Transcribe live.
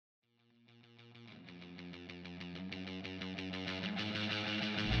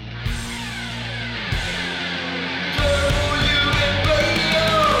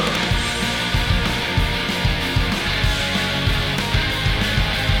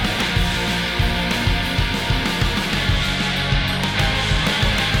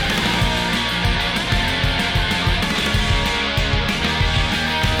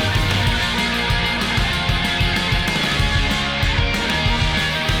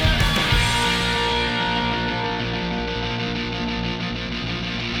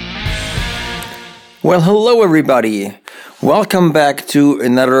Well, hello everybody. Welcome back to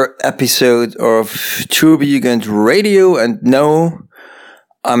another episode of Turbulent Radio. And no,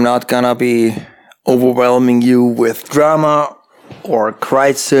 I'm not gonna be overwhelming you with drama or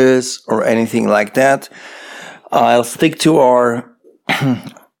crisis or anything like that. I'll stick to our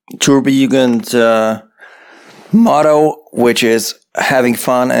Turbulent motto, which is having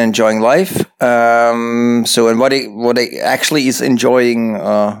fun and enjoying life. And what it actually is enjoying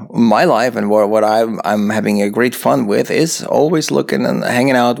my life and what I'm having a great fun with is always looking and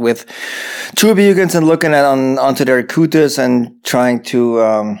hanging out with Turbulents and looking at onto their kutas and trying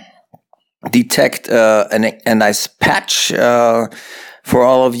to detect a nice patch. For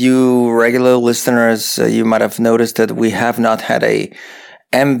all of you regular listeners, you might have noticed that we have not had a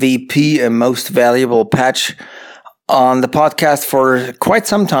MVP, a most valuable patch, on the podcast for quite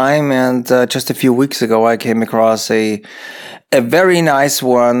some time, and just a few weeks ago, I came across a very nice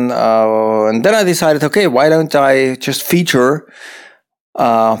one, and then I decided, okay, why don't I just feature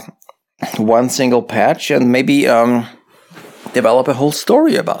one single patch and maybe develop a whole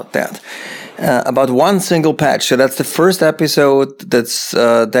story about that. About one single patch. So that's the first episode that's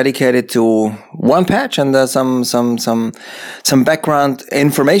dedicated to one patch and some background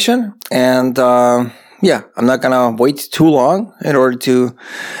information. And I'm not gonna wait too long in order to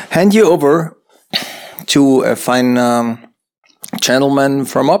hand you over to a fine gentleman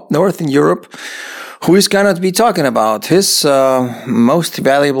from up north in Europe who is gonna be talking about his most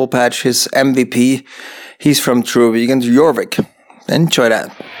valuable patch, his MVP. He's from True Vegan Jorvik. Enjoy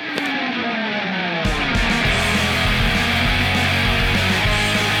that.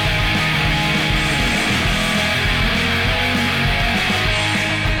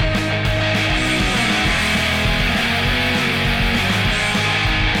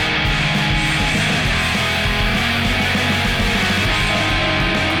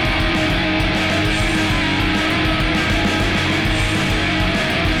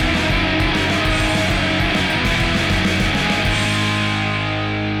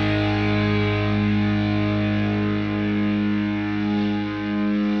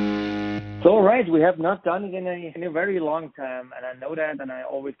 So, all right, we have not done it in a very long time, and I know that, and I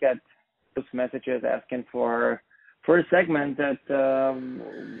always get those messages asking for a segment that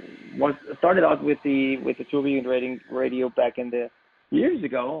was started out with the Turbulent Radio back in the years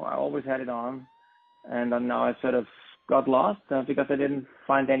ago. I always had it on, and now I sort of got lost because I didn't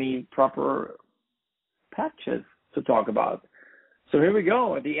find any proper patches to talk about. So here we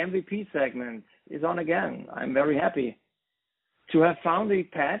go. The MVP segment is on again. I'm very happy to have found a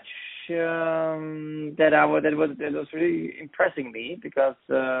patch that was really impressing me because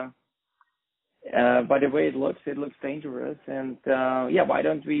by the way it looks dangerous. And why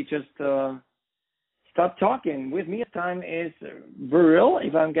don't we just start talking? With me this time is Viril,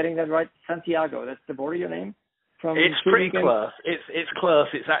 if I'm getting that right. Santiago, that's the border your name? It's pretty close. It's close.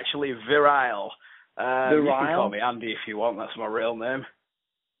 It's actually Virile. You can call me Andy if you want. That's my real name.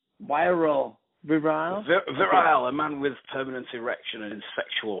 Viral. Virile? Virile, a man with permanent erection and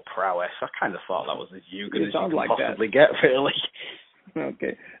sexual prowess. I kind of thought that was as Yugan as you could possibly get, really.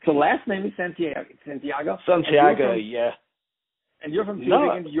 Okay. So last name is Santiago? Santiago, yeah. And you're from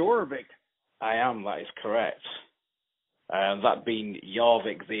Turbulent Jorvik? I am, that is correct. That being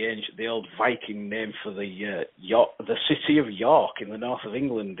Jorvik, the old Viking name for the city of York in the north of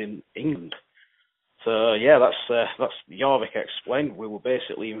England, in England. So yeah, that's Jorvik explained. We were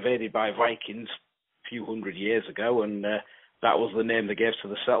basically invaded by Vikings a few hundred years ago, and that was the name they gave to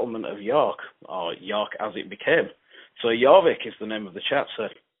the settlement of York, or York as it became. So Jorvik is the name of the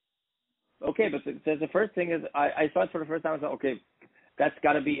chapter. Okay, but the first thing is, I saw it for the first time. I thought, okay, that's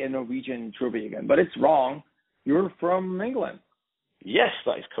got to be a Norwegian Trubie again, but it's wrong. You're from England. Yes,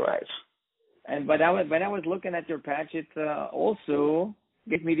 that is correct. And when I was looking at your patch, it also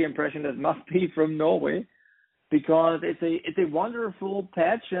gave me the impression that it must be from Norway, because it's a wonderful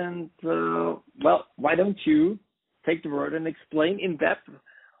patch. And why don't you take the word and explain in depth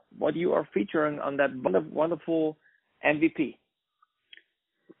what you are featuring on that wonderful MVP?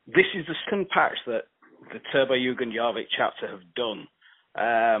 This is the second patch that the Turbo Jugend Jorvik chapter have done.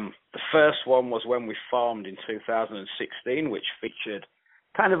 The first one was when we formed in 2016, which featured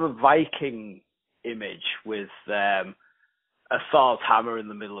kind of a Viking image with a Thor's hammer in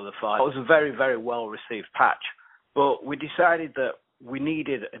the middle of the fight. It was a very, very well-received patch, but we decided that we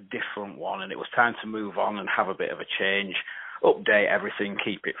needed a different one, and it was time to move on and have a bit of a change, update everything,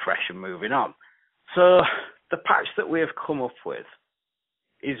 keep it fresh and moving on. So the patch that we have come up with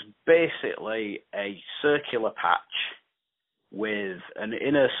is basically a circular patch with an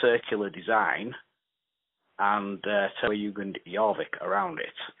inner circular design and Turbo Jugend Jorvik around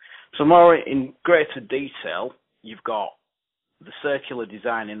it. So more in greater detail, you've got the circular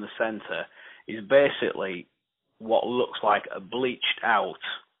design in the centre is basically what looks like a bleached out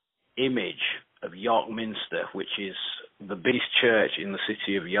image of York Minster, which is the biggest church in the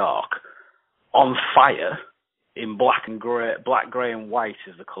city of York, on fire in black, grey and white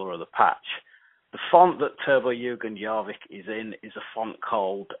is the colour of the patch. The font that Turbo Jugend Jorvik is in is a font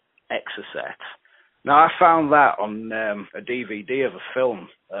called Exocet. Now, I found that on a DVD of a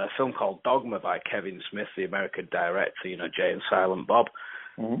film called Dogma by Kevin Smith, the American director, Jay and Silent Bob.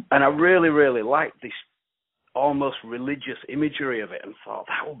 Mm-hmm. And I really, really liked this almost religious imagery of it and thought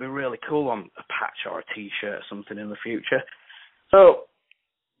that would be really cool on a patch or a T-shirt or something in the future. So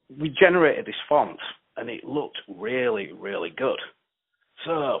we generated this font, and it looked really, really good.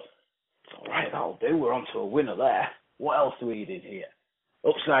 So, all right, that'll do. We're on to a winner there. What else do we need in here?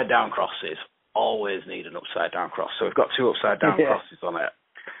 Upside down crosses. Always need an upside down cross. So we've got 2 upside down crosses on it.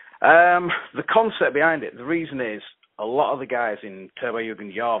 The concept behind it, the reason is a lot of the guys in Turbo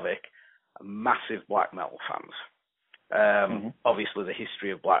Jugend Jorvik are massive black metal fans. Obviously the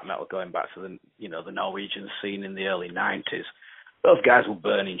history of black metal going back to the Norwegian scene in the early 90s. Those guys were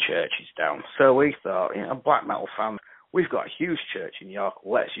burning churches down. So we thought, black metal fans, we've got a huge church in York.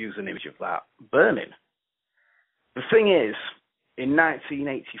 Let's use an image of that burning. The thing is, in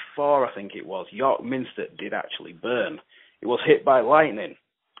 1984, I think it was, York Minster did actually burn. It was hit by lightning,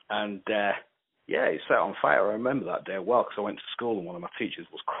 and it set on fire. I remember that day well, because I went to school and one of my teachers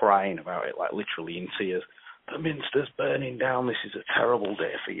was crying about it, like literally in tears. The Minster's burning down. This is a terrible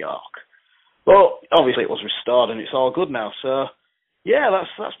day for York. Well, obviously it was restored and it's all good now. So, yeah,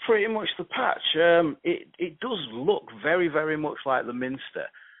 that's pretty much the patch. It does look very, very much like the Minster.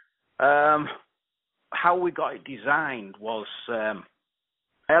 How we got it designed was, I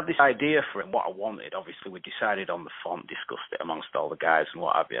had this idea for it, what I wanted. Obviously, we decided on the font, discussed it amongst all the guys and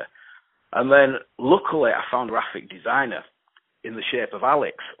what have you. And then, luckily, I found a graphic designer in the shape of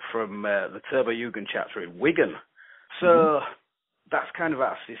Alex from the Turbo Jugend chapter in Wigan. So, that's kind of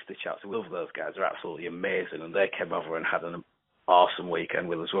our sister chapter. We love those guys. They're absolutely amazing. And they came over and had an awesome weekend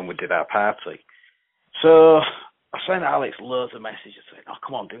with us when we did our party. So, I sent Alex loads of messages saying, oh,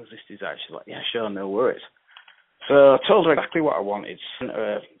 come on, do this design. She's like, yeah, sure, no worries. So I told her exactly what I wanted, sent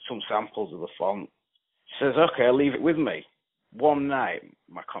her some samples of the font. She says, okay, I'll leave it with me. One night,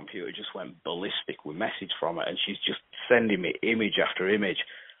 my computer just went ballistic with messages from her, and she's just sending me image after image,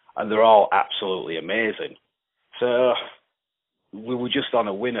 and they're all absolutely amazing. So we were just on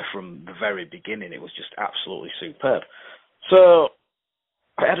a winner from the very beginning. It was just absolutely superb. So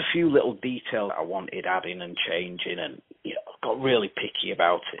I had a few little details I wanted adding and changing, and got really picky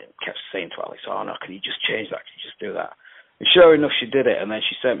about it. Kept saying to Alex, "Oh no, can you just change that? Can you just do that?" And sure enough, she did it. And then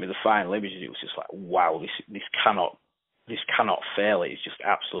she sent me the final image, and it was just like, "Wow, this cannot fail. It's just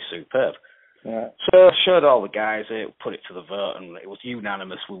absolutely superb." Yeah. So I showed all the guys it, put it to the vote, and it was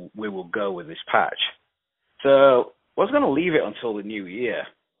unanimous. We will go with this patch. So I was going to leave it until the new year,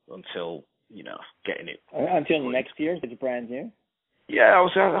 until getting it until next year. It's brand new. Yeah,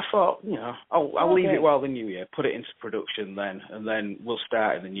 I thought, I'll leave it while the new year, put it into production then, and then we'll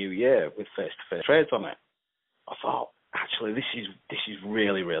start in the new year with face-to-face trades on it. I thought, actually, this is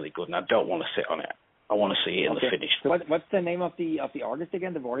really, really good, and I don't want to sit on it. I want to see it in the finished. So what's the name of the artist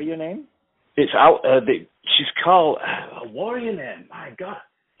again? The warrior name? It's out. She's called a warrior name. My God,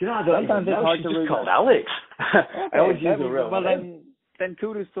 I don't even know. She's just called Alex. I always use the real name. Then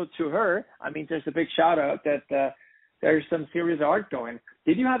kudos to her. I mean, there's a big shout out that. There's some serious art going.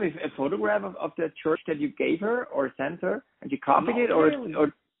 Did you have a photograph of the church that you gave her or sent her, and you copied it, or?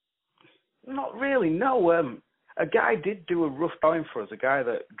 Not really. No. A guy did do a rough drawing for us. A guy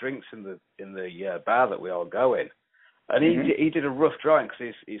that drinks in the bar that we all go in, and he did a rough drawing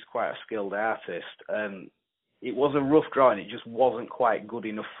because he's quite a skilled artist, and it was a rough drawing. It just wasn't quite good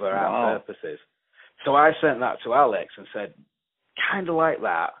enough for our purposes. So I sent that to Alex and said, kind of like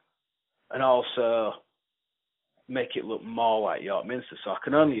that, and also make it look more like York Minster. So I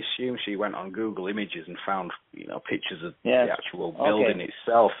can only assume she went on Google Images and found, pictures of the actual building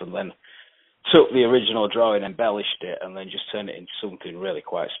itself, and then took the original drawing, embellished it, and then just turned it into something really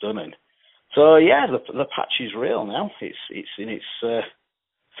quite stunning. So yeah, the patch is real now. It's in its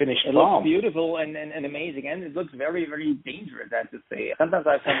finished form. It looks beautiful and amazing, and it looks very, very dangerous, I have to say. Sometimes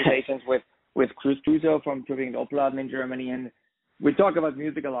I have conversations with Chris Tuso from Tübingen Opladen in Germany, and we talk about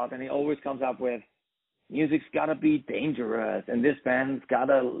music a lot, and he always comes up with, music's gotta be dangerous, and this band's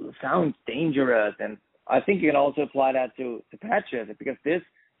gotta sound dangerous. And I think you can also apply that to patches, because this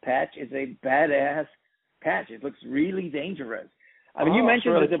patch is a badass patch. It looks really dangerous. I mean, you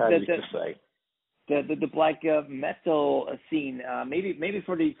mentioned the black metal scene. Maybe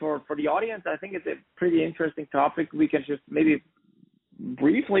for the audience, I think it's a pretty interesting topic. We can just maybe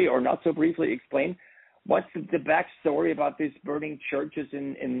briefly or not so briefly explain what's the backstory about these burning churches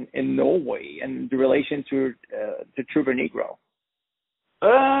in Norway and the relation to Turbo Negro.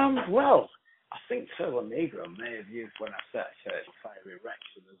 Well, I think Turbo Negro may have used "When I Set a Church on Fire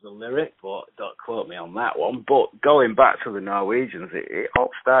Erection" as a lyric, but don't quote me on that one. But going back to the Norwegians, it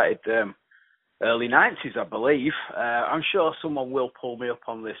all started early 90s, I believe. I'm sure someone will pull me up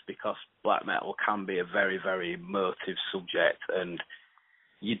on this because black metal can be a very, very emotive subject, and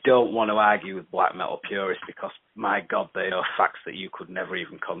you don't want to argue with black metal purists because, my God, they know facts that you could never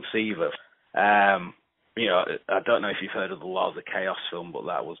even conceive of. I don't know if you've heard of the Laws of Chaos film, but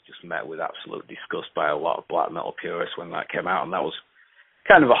that was just met with absolute disgust by a lot of black metal purists when that came out, and that was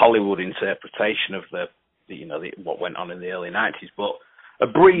kind of a Hollywood interpretation of what went on in the early 90s. But a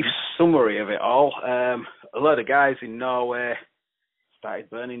brief summary of it all: a lot of guys in Norway started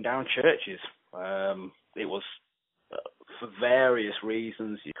burning down churches. It was for various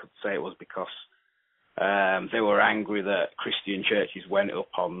reasons. You could say it was because they were angry that Christian churches went up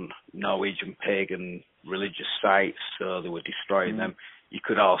on Norwegian pagan religious sites, so they were destroying them. You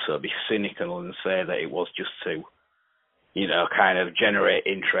could also be cynical and say that it was just to, kind of generate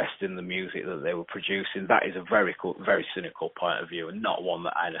interest in the music that they were producing. That is a very cynical point of view, and not one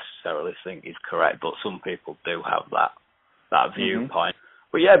that I necessarily think is correct, but some people do have that viewpoint.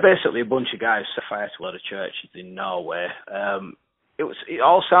 But yeah, basically a bunch of guys set fire to a lot of churches in Norway. It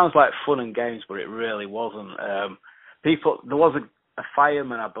all sounds like fun and games, but it really wasn't. There was a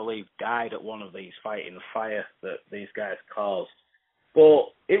fireman, I believe, died at one of these fighting the fire that these guys caused.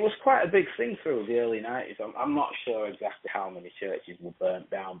 But it was quite a big thing through the early 90s. I'm not sure exactly how many churches were burnt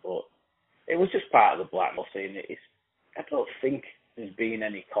down, but it was just part of the black metal scene. I don't think there's been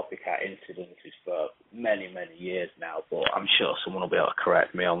any copycat incidences for many, many years now, but I'm sure someone will be able to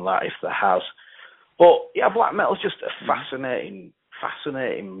correct me on that if there has. But yeah, black metal's just a fascinating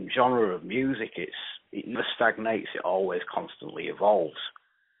genre of music. It never stagnates. It always constantly evolves.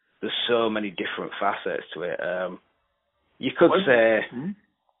 There's so many different facets to it. You could say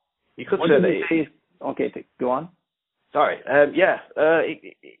that. Okay, go on. Sorry.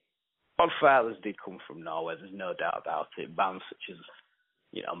 Godfathers did come from Norway. There's no doubt about it. Bands such as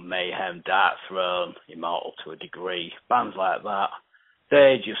Mayhem, Dark Throne, Immortal to a degree, bands like that.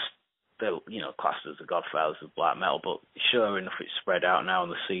 They're classed as the godfathers of black metal, but sure enough, it's spread out now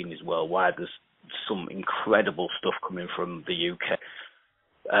and the scene is worldwide. There's some incredible stuff coming from the UK.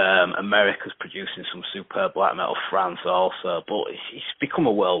 America's producing some superb black metal, France also, but it's become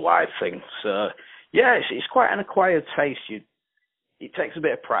a worldwide thing. So, yeah, it's quite an acquired taste. It takes a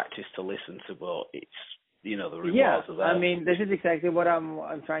bit of practice to listen to, but it's, the rewards are there. I mean, this is exactly what I'm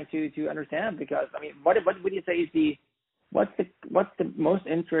trying to understand, because, I mean, what would you say is what's the most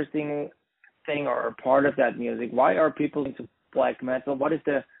interesting thing or part of that music? Why are people into black metal?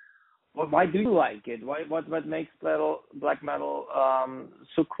 Why do you like it? What makes black metal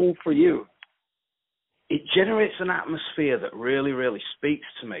so cool for you? It generates an atmosphere that really, really speaks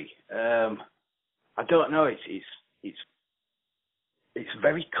to me. I don't know. It's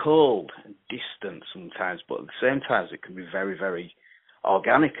very cold and distant sometimes, but at the same time, it can be very, very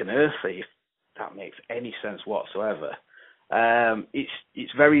organic and earthy, if that makes any sense whatsoever.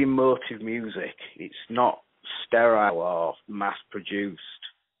 It's very emotive music. It's not sterile or mass-produced.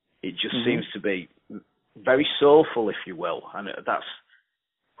 It just seems to be very soulful, if you will, and that's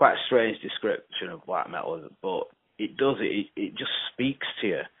quite a strange description of black metal, but it does. It just speaks to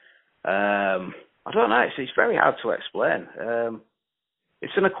you. I don't know. It's very hard to explain.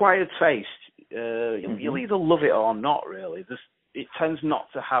 It's an acquired taste. You'll either love it or not, really. It tends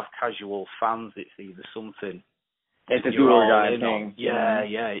not to have casual fans. It's either something. It's a do or die thing.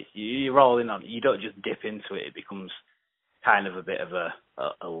 Yeah. You're all in on it. You don't just dip into it. It becomes kind of a bit of a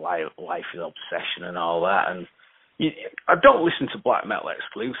life obsession and all that. And I don't listen to black metal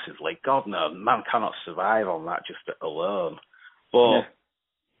exclusively. God no, man cannot survive on that just alone. But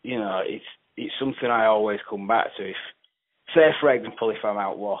it's something I always come back to. Say, for example, if I'm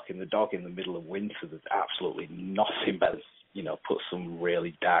out walking the dog in the middle of winter, there's absolutely nothing better, put some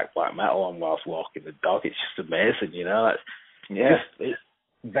really dark black metal on whilst walking the dog. It's just amazing, It's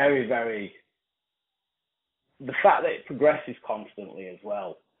very, very. The fact that it progresses constantly as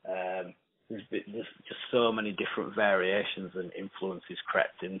well. There's just so many different variations and influences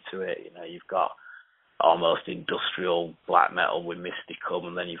crept into it. You've got almost industrial black metal with Mysticum,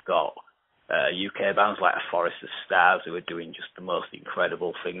 and then you've got UK bands like A Forest of Stars who are doing just the most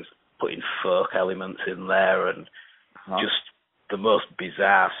incredible things, putting folk elements in there and just the most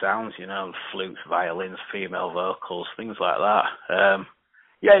bizarre sounds, flutes, violins, female vocals, things like that.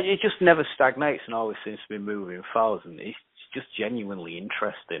 Yeah, it just never stagnates and always seems to be moving forward, and it's just genuinely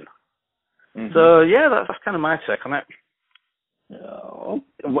interesting. Mm-hmm. So yeah, that's kind of my take on it.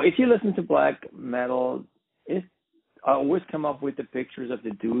 If you listen to black metal, I always come up with the pictures of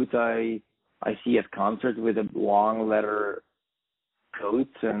the dudes I see at concerts with the long leather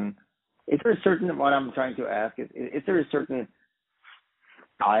coats. And is there a certain, what I'm trying to ask is there a certain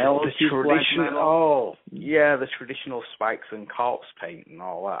style the traditional? The traditional spikes and corpse paint and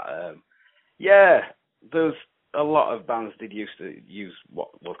all that. There's a lot of bands did used to use what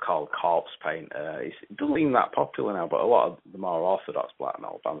was called corpse paint. It doesn't seem that popular now, but a lot of the more orthodox black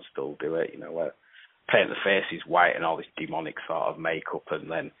metal bands still do it. Where paint the faces white and all this demonic sort of makeup, and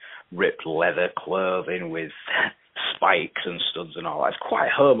then ripped leather clothing with spikes and studs and all that. It's quite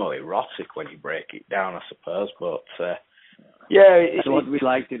homoerotic when you break it down, I suppose. But it's what we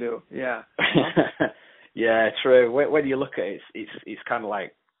like to do. Yeah. Yeah, true. When you look at it, it's kind of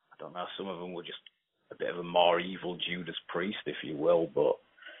like, I don't know. Some of them were just a bit of a more evil Judas Priest, if you will, but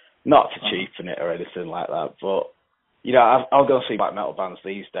not to cheapen it or anything like that. But I'll go see black metal bands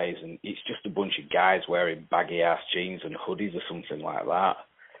these days, and it's just a bunch of guys wearing baggy ass jeans and hoodies or something like that.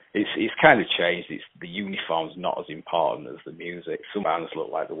 It's kind of changed. The uniform's not as important as the music. Some bands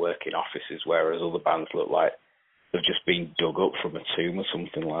look like they work in offices, whereas other bands look like they've just been dug up from a tomb or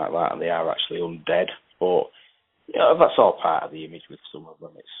something like that, and they are actually undead. But that's all part of the image with some of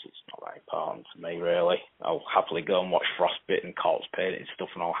them. It's not that important to me, really. I'll happily go and watch Frostbite and corpse paint and stuff,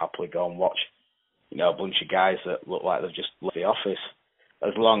 and I'll happily go and watch, a bunch of guys that look like they've just left the office.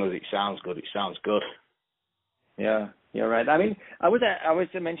 As long as it sounds good, it sounds good. Yeah, you're right. I mean, I was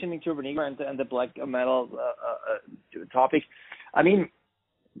mentioning Turbonegro and the black metal topic. I mean,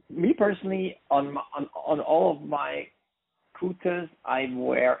 me personally, on all of my kutas, I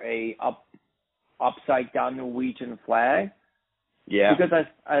wear a upside down Norwegian flag. Yeah. Because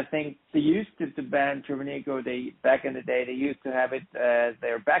I think the band Turbonegro, back in the day, they used to have it as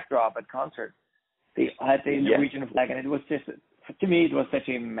their backdrop at concerts. They had the Norwegian flag, and it was just, to me, it was such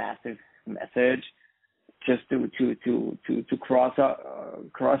a massive message, just to cross out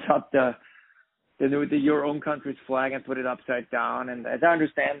your own country's flag and put it upside down. And as I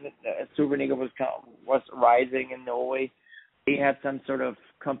understand, Turbonegro was rising in Norway. They had some sort of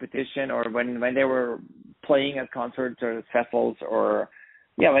competition, or when they were playing at concerts or festivals, or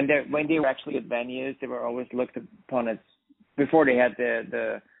when they were actually at venues, they were always looked upon as, before they had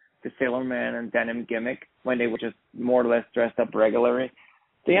the sailorman and denim gimmick, when they were just more or less dressed up regularly.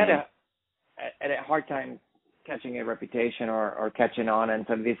 They had a hard time catching a reputation or catching on, and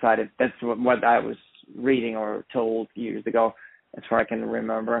so they decided, that's what I was reading or told years ago, as far as I can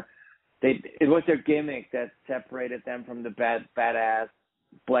remember. It was their gimmick that separated them from the badass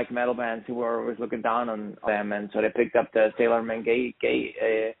black metal bands who were always looking down on them, and so they picked up the sailorman gig,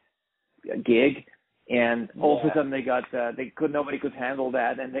 and all of a sudden nobody could handle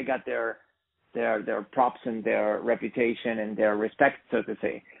that, and they got their props and their reputation and their respect, so to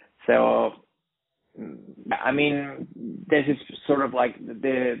say. So, I mean, this is sort of like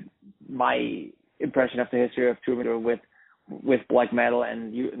my impression of the history of Troubadour with black metal,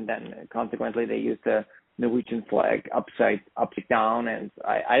 and then consequently they used the Norwegian flag upside down. And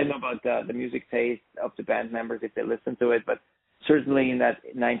I don't know about the music taste of the band members if they listen to it, but certainly in that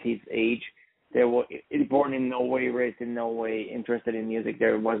 90s age, they were born in Norway, raised in Norway, interested in music.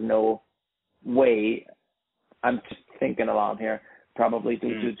 There was no way, I'm just thinking aloud here, probably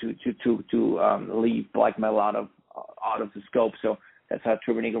to leave black metal out of the scope. So that's how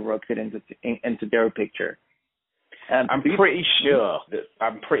Turbonegro works it into their picture. I'm pretty sure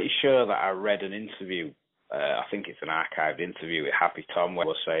that I read an interview. I think it's an archived interview with Happy Tom, where he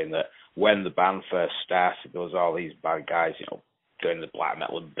was saying that when the band first started, there was all these bad guys, doing the black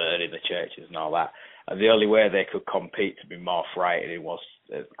metal and burning the churches and all that. And the only way they could compete to be more frightening was,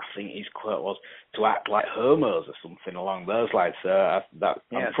 I think his quote was, to act like homos or something along those lines. So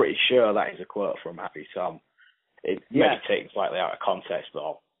I'm pretty sure that is a quote from Happy Tom. It may be taken slightly out of context, but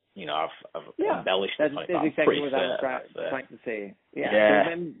I've embellished it. That's exactly what I was trying to say.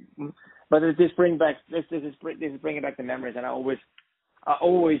 Yeah. But this bring it back to memories, and I always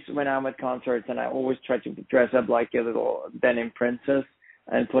when I'm at concerts, and I always try to dress up like a little denim princess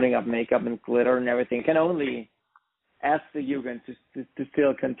and putting up makeup and glitter and everything. Can only ask the Jugend to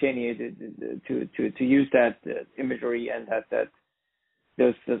still continue to use that imagery and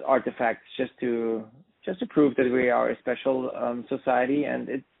those artifacts just to prove that we are a special society, and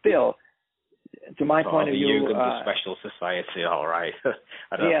it's still, to my point of view, a special society. All right,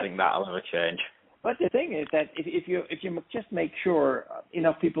 I don't think that'll ever change. But the thing is that if you just make sure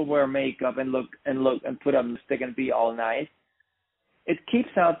enough people wear makeup and look and put on lipstick and be all nice, it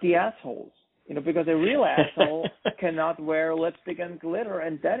keeps out the assholes. Because a real asshole cannot wear lipstick and glitter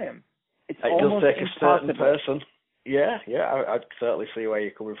and denim. It does take impossible. a certain person. Yeah, I'd certainly see where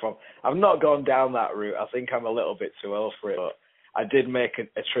you're coming from. I've not gone down that route. I think I'm a little bit too old for it, but I did make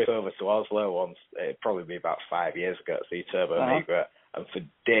a trip over to Oslo once. It'd probably be about 5 years ago to see Turbo Negro. And for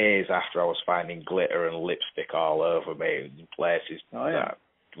days after, I was finding glitter and lipstick all over me in places that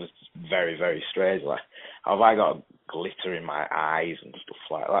was very, very strange. Like, have I got glitter in my eyes and stuff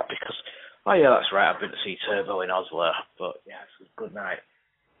like that? Because, oh yeah, that's right, I've been to see Turbo in Oslo. But yeah, it's a good night.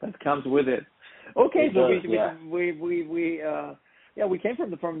 That comes with it. Okay, It so does, we came from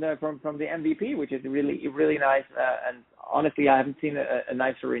the MVP, which is really nice. And honestly, I haven't seen a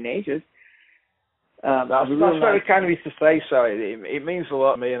nicer in ages. That's very kind of you to say so. It means a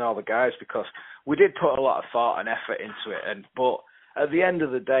lot to me and all the guys because we did put a lot of thought and effort into it. But at the end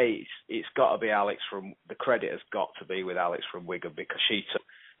of the day, it's got to be Alex the credit has got to be with Alex from Wigan because she took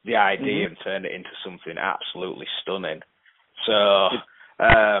the idea and turned it into something absolutely stunning. So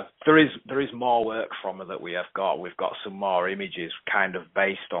there is more work from her that we have got. We've got some more images kind of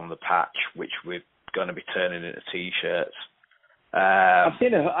based on the patch, which we're going to be turning into T-shirts. I've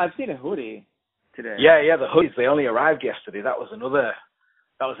seen a hoodie today. Yeah, the hoodies, they only arrived yesterday. That was another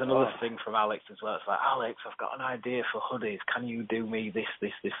thing from Alex as well. It's like, Alex, I've got an idea for hoodies. Can you do me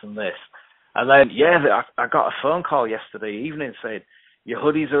this, and this? And then, I got a phone call yesterday evening saying, your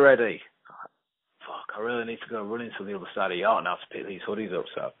hoodies are ready. Fuck, I really need to go running to the other side of York now to pick these hoodies up.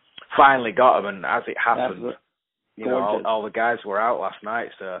 So finally got them, and as it happened, all the guys were out last night,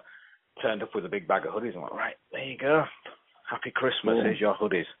 so turned up with a big bag of hoodies. I'm like, right, there you go. Happy Christmas, here's your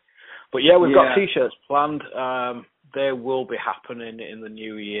hoodies. But yeah, we've got T-shirts planned. They will be happening in the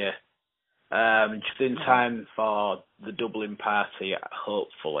new year, just in time for the Dublin party,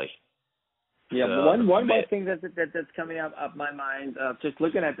 hopefully. Yeah, so, one more thing that's coming up my mind, just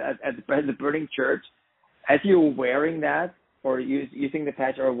looking at the burning church, as you're wearing that or using the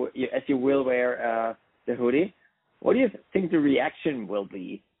patch, or as you will wear the hoodie, what do you think the reaction will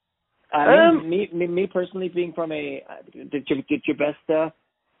be? Me personally, being from the Chibesta,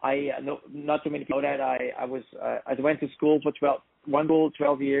 I know not too many people know that I went to school for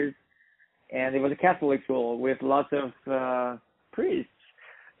 12 years, and it was a Catholic school with lots of priests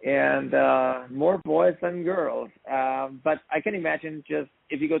and more boys than girls. But I can imagine just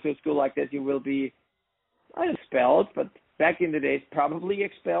if you go to a school like this, you will be not expelled, but back in the days probably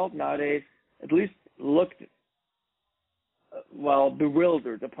expelled. Nowadays, at least looked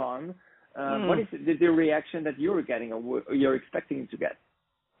bewildered upon. What is the reaction that you're getting or you're expecting to get?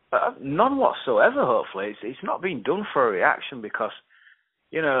 None whatsoever, hopefully. It's not been done for a reaction because,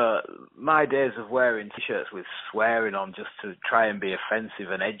 my days of wearing T-shirts with swearing on just to try and be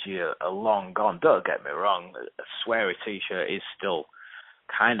offensive and edgy are long gone. Don't get me wrong, a sweary T-shirt is still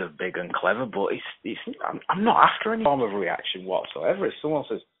kind of big and clever, but I'm not after any form of reaction whatsoever. If someone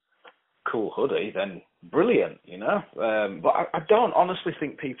says, cool hoodie, then brilliant, But I don't honestly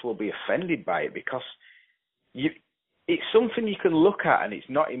think people will be offended by it because it's something you can look at and it's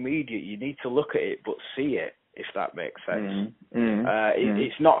not immediate. You need to look at it but see it, if that makes sense.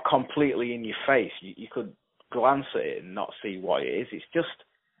 It's not completely in your face. You could glance at it and not see what it is. It's just,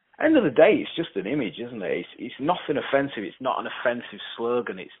 end of the day, it's just an image, isn't it? It's nothing offensive. It's not an offensive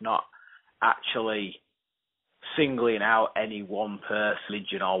slogan. It's not actually singling out any one person,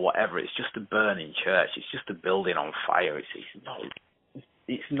 religion or whatever. It's just a burning church. It's just a building on fire. It's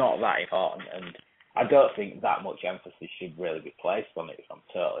not that important, and I don't think that much emphasis should really be placed on it, if I'm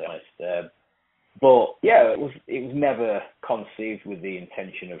totally honest. But yeah, it was never conceived with the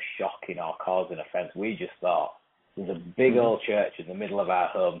intention of shocking or causing offence. We just thought there's a big old church in the middle of our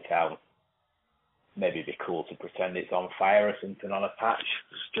hometown. Maybe it'd be cool to pretend it's on fire or something on a patch.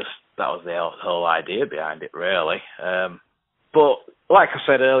 That was the whole idea behind it, really. But like I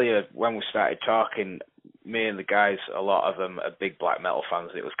said earlier, when we started talking, me and the guys, a lot of them are big black metal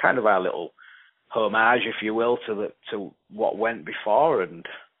fans. It was kind of our little homage, if you will, to what went before, and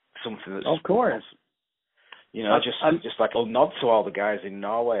something that's, of course, just like a nod to all the guys in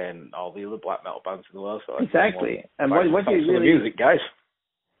Norway and all the other black metal bands in the world. So exactly. And what you really, the music, guys.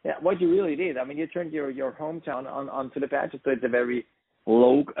 Yeah, what you really did. I mean, you turned your hometown onto the patch, so it's a very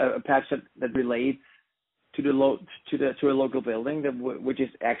low patch that relates to a local building which is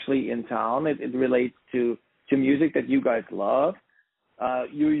actually in town. It relates to music that you guys love.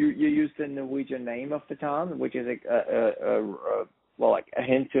 You used the Norwegian name of the town, which is like a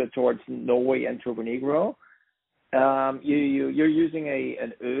hint towards Norway and Turbo Negro. You're using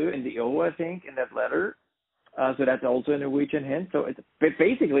an Ö in the O, I think, in that letter. So that's also a Norwegian hint. So it's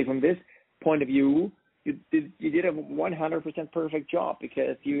basically from this point of view, you did a 100% perfect job,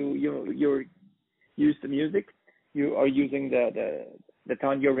 because you used the music, you are using the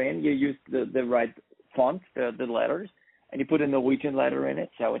town you're in, you used the right font, the letters, and you put a Norwegian letter in it.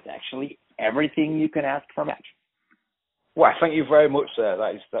 So it's actually everything you can ask for a match. Well, thank you very much, sir.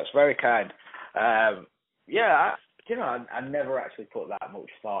 That's very kind. Yeah, I never actually put that much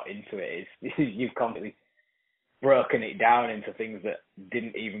thought into it. You've completely broken it down into things that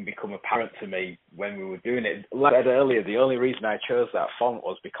didn't even become apparent to me when we were doing it. Like I said earlier, the only reason I chose that font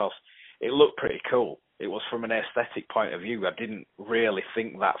was because it looked pretty cool. It was from an aesthetic point of view. I didn't really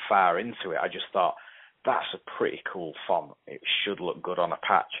think that far into it. I just thought, that's a pretty cool font. It should look good on a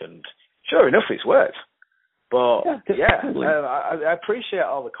patch, and sure enough, it's worked. But I appreciate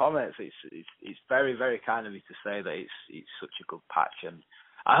all the comments. It's very, very kind of you to say that it's such a good patch, and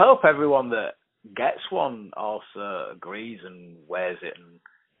I hope everyone that gets one also agrees and wears it, and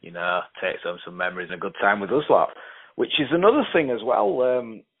takes home some memories and a good time with us lot. Which is another thing as well.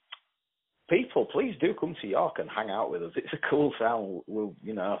 People, please do come to York and hang out with us. It's a cool town. We're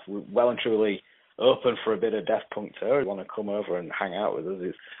well and truly open for a bit of Death Punk tour. If you want to come over and hang out with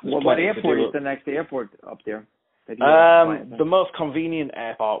us? What airport is the next airport up there? The most convenient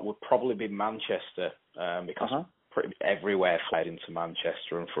airport would probably be Manchester, because pretty everywhere fled into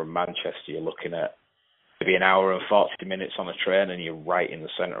Manchester, and from Manchester you're looking at maybe an hour and 40 minutes on a train, and you're right in the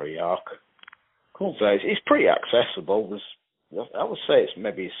centre of York. Cool. So it's pretty accessible. I would say it's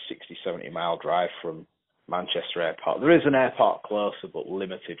maybe a 60-70 mile drive from Manchester Airport. There is an airport closer, but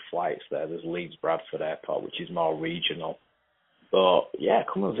limited flights there. There's Leeds Bradford Airport, which is more regional. But yeah,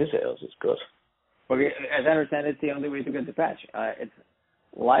 come and visit us. It's good. Well, as I understand, it's the only way to get the patch. It's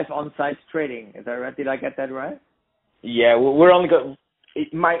live on-site trading. Is that right? Did I get that right? Yeah, we're only got.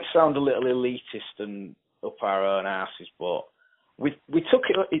 It might sound a little elitist and up our own asses, but we took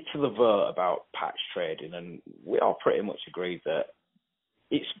it to the vote about patch trading, and we all pretty much agreed that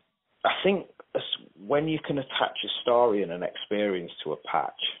it's. I think when you can attach a story and an experience to a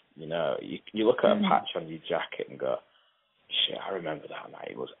patch, you look at a patch on your jacket and go, shit, I remember that night.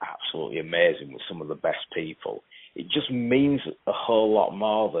 It was absolutely amazing with some of the best people. It just means a whole lot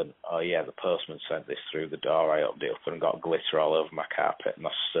more than, oh yeah, the postman sent this through the door, I opened it up and got glitter all over my carpet and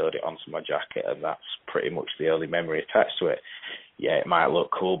I sewed it onto my jacket, and that's pretty much the only memory attached to it. Yeah, it might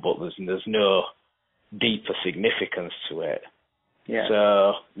look cool, but there's no deeper significance to it. Yeah.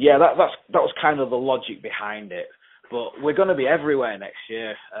 So yeah, that was kind of the logic behind it. But we're going to be everywhere next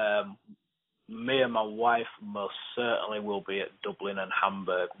year. Me and my wife most certainly will be at Dublin and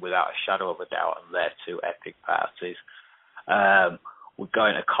Hamburg without a shadow of a doubt, and they're two epic parties. We're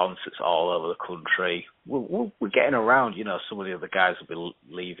going to concerts all over the country. We're getting around. Some of the other guys will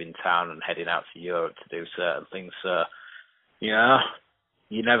be leaving town and heading out to Europe to do certain things. So,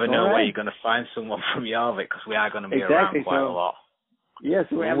 you never know where you're going to find someone from Jorvik, because we are going to be around quite a lot. Yes,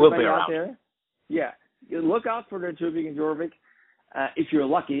 so we'll be out around there. Yeah, you look out for the Trubing and Jorvik. If you're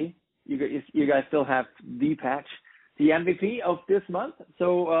lucky, you guys still have the patch, the MVP of this month.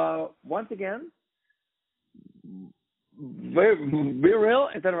 So once again,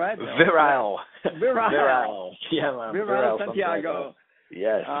 Viral, is that right? Viral. Yeah, man. Viral Santiago.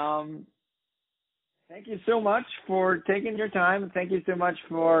 Yes. Thank you so much for taking your time. Thank you so much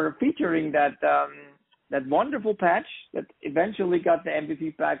for featuring that wonderful patch that eventually got the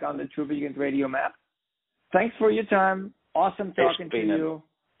MVP back on the True Vegan Radio map. Thanks for your time. Awesome talking to you.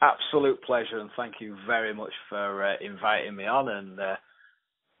 Absolute pleasure, and thank you very much for inviting me on, and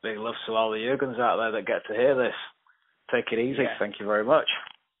big love to all the Jurgens out there that get to hear this. Take it easy. Yeah. Thank you very much.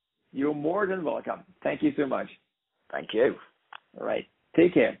 You're more than welcome. Thank you so much. Thank you. All right.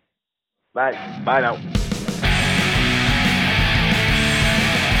 Take care. Bye. Bye now.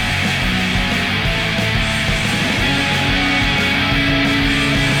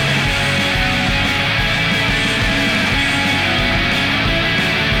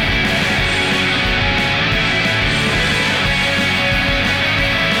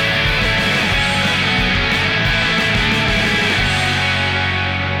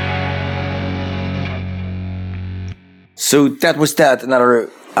 So that was another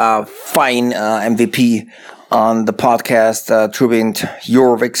fine MVP on the podcast, Trubin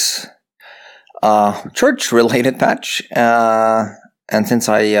Jorvik's church-related patch. And since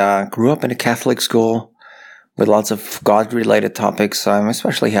I grew up in a Catholic school with lots of God-related topics, I'm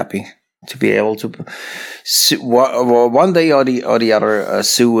especially happy to be able to one day or the other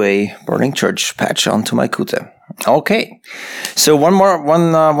sew a burning church patch onto my kute. Okay, so one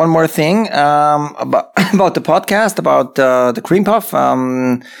more thing about about the podcast, about the cream puff.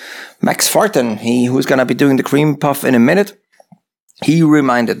 Max Farten, who's gonna be doing the cream puff in a minute. He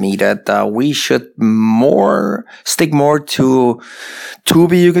reminded me that we should stick more to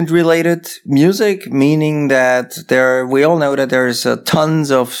Turbojugend related music, meaning that we all know that there's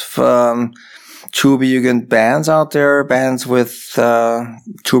tons of Turbojugend bands out there, bands with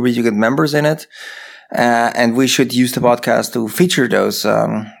Turbojugend members in it. And we should use the podcast to feature those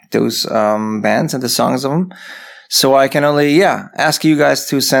bands and the songs of them. So I can only, ask you guys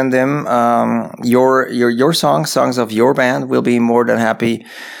to send them, your songs of your band. We'll be more than happy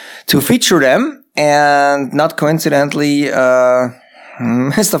to feature them. And not coincidentally,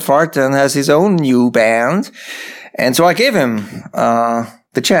 Mr. Farten has his own new band. And so I gave him,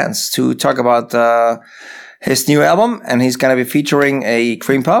 the chance to talk about, his new album, and he's going to be featuring a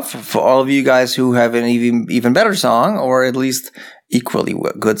cream puff for all of you guys who have an even better song, or at least equally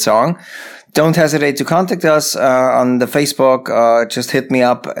good song. Don't hesitate to contact us on the Facebook. Just hit me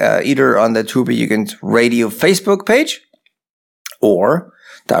up either on the Turbojugend Radio Facebook page or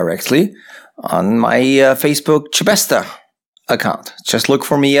directly on my Facebook Chibesta account. Just look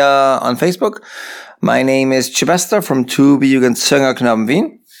for me on Facebook. My name is Chibesta from Turbojugend Sängerknaben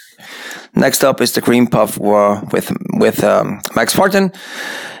Wien. Next up is the cream puff with Max Farten.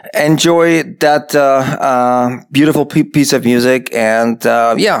 Enjoy that beautiful piece of music, and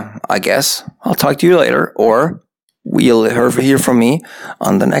I guess I'll talk to you later, or we'll hear from me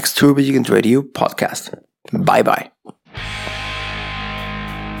on the next Turbojugend Radio podcast. Bye bye.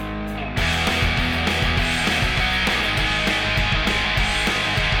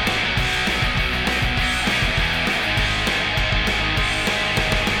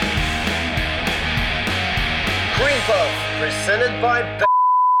 Presented by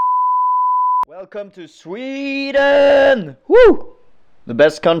Welcome to Sweden! Woo! The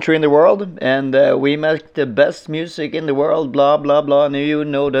best country in the world, and we make the best music in the world, blah blah blah, and you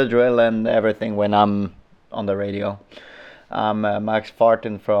know the drill and everything when I'm on the radio. I'm Max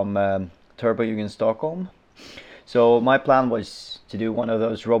Farten from Turbojugend Stockholm. So my plan was to do one of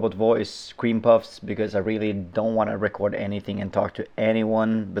those robot voice cream puffs, because I really don't want to record anything and talk to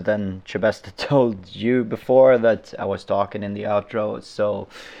anyone. But then Chibesta told you before that I was talking in the outro, so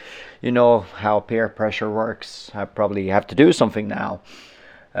you know how peer pressure works. I probably have to do something now.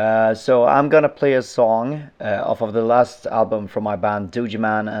 So I'm gonna play a song off of the last album from my band Doogie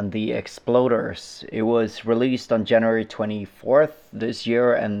and the Exploders. It was released on January 24th this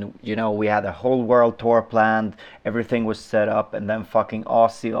year, and you know, we had a whole world tour planned, everything was set up, and then fucking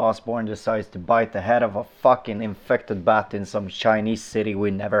Ozzy Osbourne decides to bite the head of a fucking infected bat in some Chinese city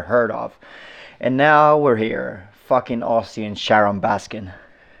we never heard of. And now we're here, fucking Ozzy and Sharon Baskin.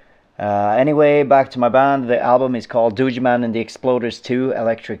 Anyway, back to my band. The album is called Doogie and the Exploders 2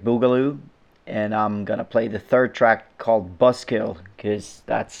 Electric Boogaloo, and I'm gonna play the third track called Buzzkill, because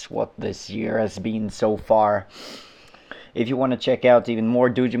that's what this year has been so far. If you want to check out even more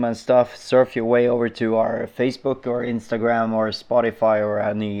Doogie stuff, surf your way over to our Facebook or Instagram or Spotify or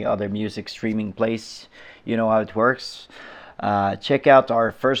any other music streaming place. You know how it works. Check out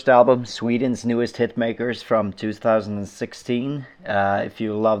our first album, Sweden's Newest Hitmakers, from 2016. If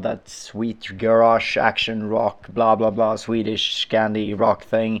you love that sweet garage action rock, blah blah blah, Swedish Scandi rock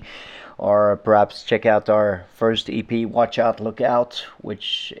thing. Or perhaps check out our first EP, Watch Out, Look Out,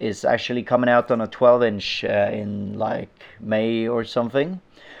 which is actually coming out on a 12-inch in like May or something.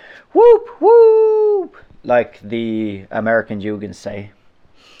 Whoop whoop! Like the American Jugend say.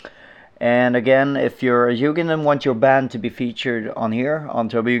 And again, if you're a Jugend and want your band to be featured on here, on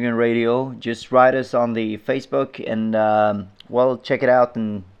Turbojugend Radio, just write us on the Facebook and, check it out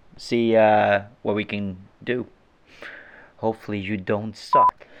and see what we can do. Hopefully you don't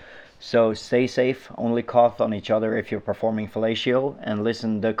suck. So stay safe, only cough on each other if you're performing fellatio, and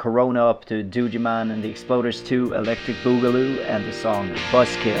listen the Corona up to Doogie and the Exploders 2 Electric Boogaloo and the song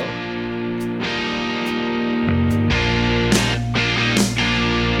Buzzkill.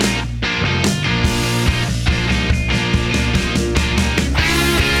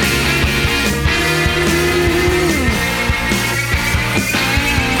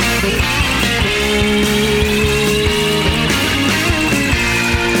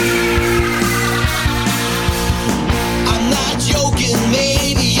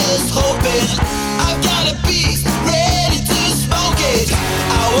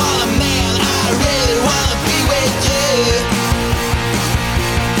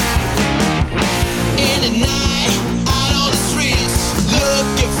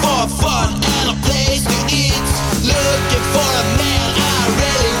 Looking for a man I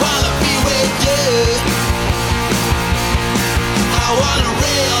really wanna be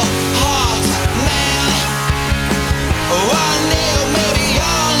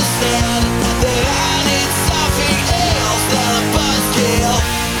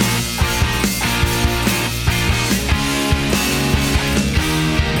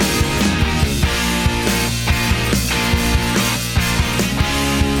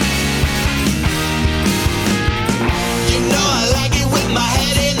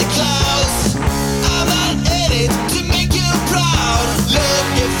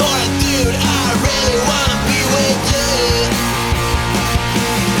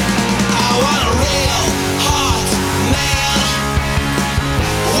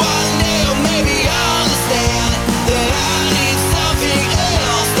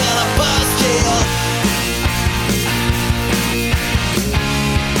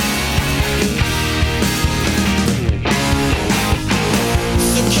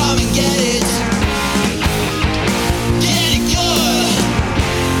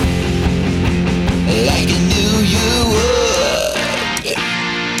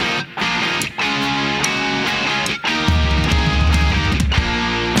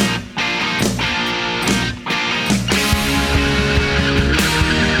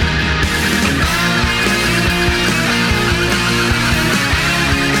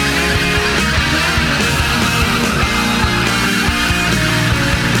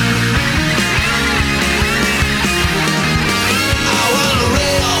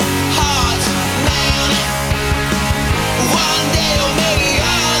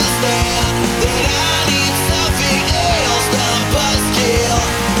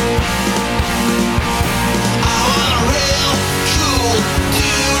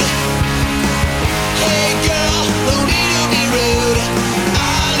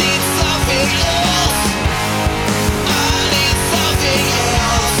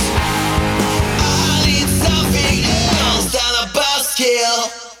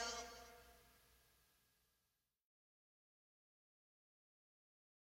kill.